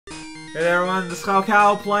Hey there everyone, this is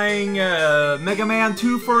Cow playing Mega Man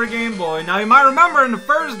 2 for a Game Boy. Now you might remember in the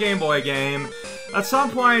first Game Boy game, at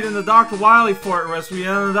some point in the Dr. Wily fortress, we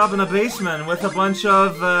ended up in a basement with a bunch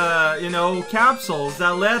of, capsules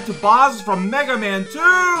that led to bosses from Mega Man 2!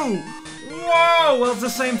 Whoa! Well, it's the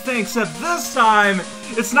same thing, except this time,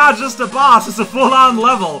 it's not just a boss, it's a full-on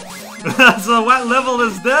level. So what level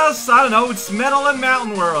is this? I don't know, it's Metal and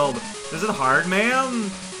Mountain World. Is it hard,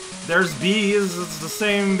 man? There's bees, it's the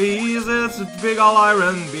same bees, it's a big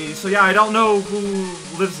all-iron bee. So yeah, I don't know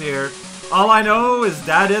who lives here. All I know is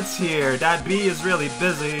that it's here. That bee is really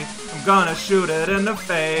busy. I'm gonna shoot it in the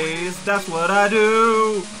face. That's what I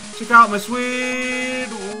do. Check out my sweet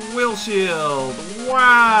wheel shield.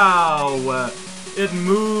 Wow! It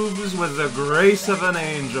moves with the grace of an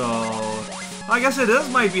angel. I guess it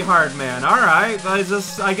might be hard, man. Alright,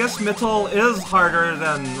 but I guess metal is harder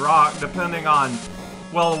than rock, depending on,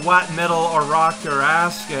 well, what metal or rock you're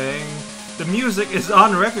asking. The music is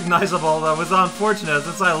unrecognizable, though. It's unfortunate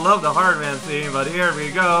since I love the Hardman theme, but here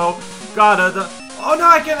we go. Oh no,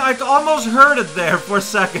 I almost heard it there for a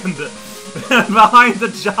second. Behind the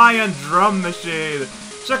giant drum machine.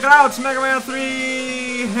 Check it out, it's Mega Man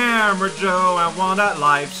 3 Hammer Joe. I want that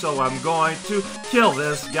life, so I'm going to kill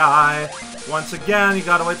this guy. Once again, you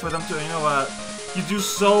gotta wait for them to, you know what? You do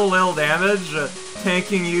so little damage,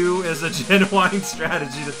 tanking you is a genuine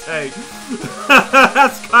strategy to take.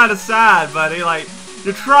 That's kind of sad, buddy. Like,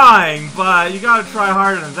 you're trying, but you gotta try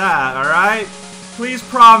harder than that, alright? Please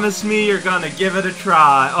promise me you're gonna give it a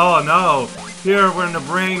try. Oh no, here we're in the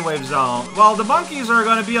brainwave zone. Well, the monkeys are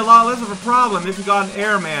gonna be a lot less of a problem if you got an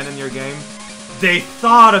airman in your game. They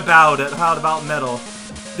thought about it. How about metal?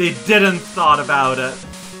 They didn't thought about it.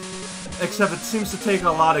 Except it seems to take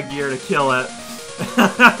a lot of gear to kill it.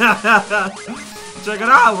 Check it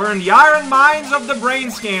out, we're in the iron mines of the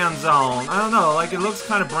brain scan zone. I don't know, like it looks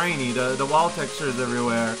kind of brainy, the wall textures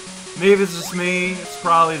everywhere. Maybe it's just me, it's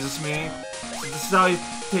probably just me. This is how you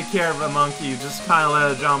take care of a monkey, you just kind of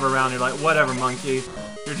let it jump around, you're like, whatever monkey,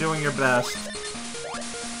 you're doing your best.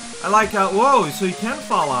 I like how, whoa, so you can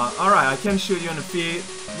fall out. Alright, I can shoot you in the feet.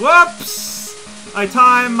 Whoops! I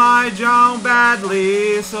timed my jump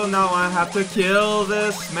badly, so now I have to kill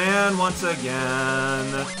this man once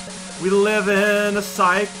again. We live in a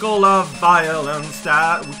cycle of violence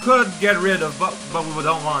that we could get rid of, but we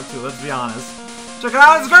don't want to, let's be honest. Check it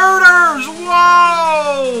out, it's girders!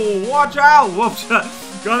 Whoa! Watch out! Whoops!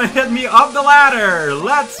 Gonna hit me up the ladder!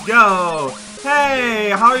 Let's go! Hey,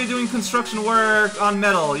 how are you doing construction work on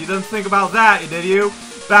metal? You didn't think about that, did you?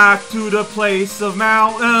 Back to the place of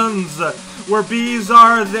mountains, where bees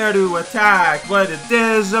are there to attack, but it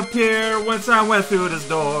disappeared once I went through this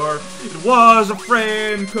door. It was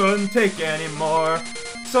afraid and couldn't take anymore.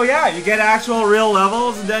 So yeah, you get actual real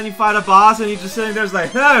levels, and then you fight a boss, and you're just sitting there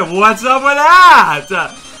like, hey, what's up with that?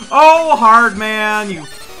 Oh, hard man, you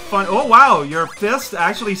fun. Oh wow, your fist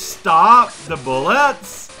actually stopped the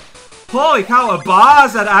bullets? Holy cow, a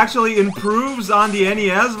boss that actually improves on the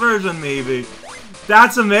NES version, maybe.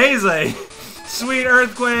 That's amazing. Sweet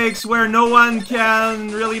earthquakes where no one can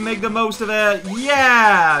really make the most of it.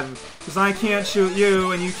 Yeah! Because I can't shoot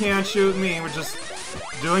you and you can't shoot me. We're just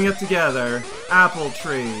doing it together. Apple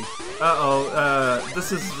tree. Uh-oh.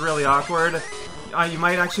 This is really awkward. You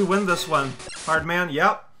might actually win this one. Hard man.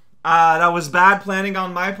 Yep. That was bad planning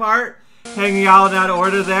on my part. Hanging out in that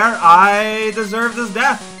order there. I deserve this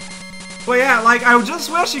death. But yeah, like, I just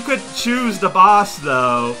wish you could choose the boss,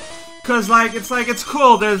 though. Cause it's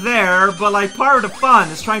cool, they're there, but like part of the fun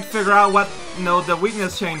is trying to figure out what, you know, the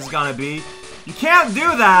weakness chain is gonna be. You can't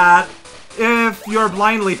do that if you're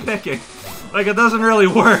blindly picking. Like, it doesn't really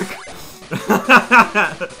work.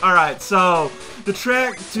 Alright, so the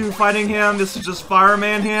trick to fighting him is to just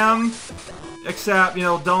fireman him. Except, you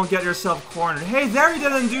know, don't get yourself cornered. Hey, there he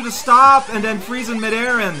didn't do the stop and then freeze in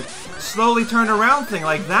midair and slowly turn around thing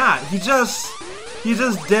like that. He just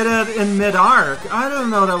did it in mid-arc. I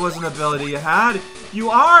didn't know that was an ability you had.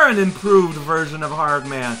 You are an improved version of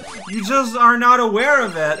Hardman. You just are not aware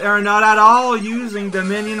of it, or not at all using the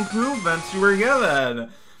minion improvements you were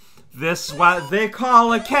given. This is what they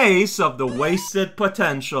call a case of the wasted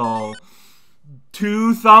potential.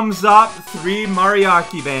 2 thumbs up, 3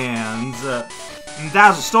 mariachi bands.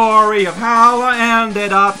 That's the story of how I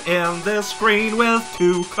ended up in this screen with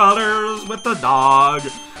 2 colors with the dog.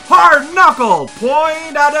 Hard knuckle!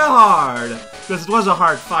 Point at the hard! Because it was a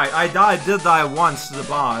hard fight. I did die once to the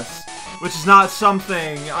boss. Which is not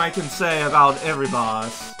something I can say about every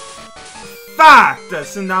boss. Fact!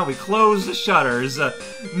 So now we close the shutters.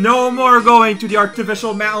 No more going to the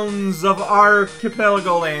artificial mountains of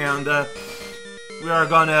Archipelago Land. We are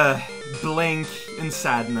gonna blink in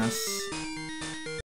sadness.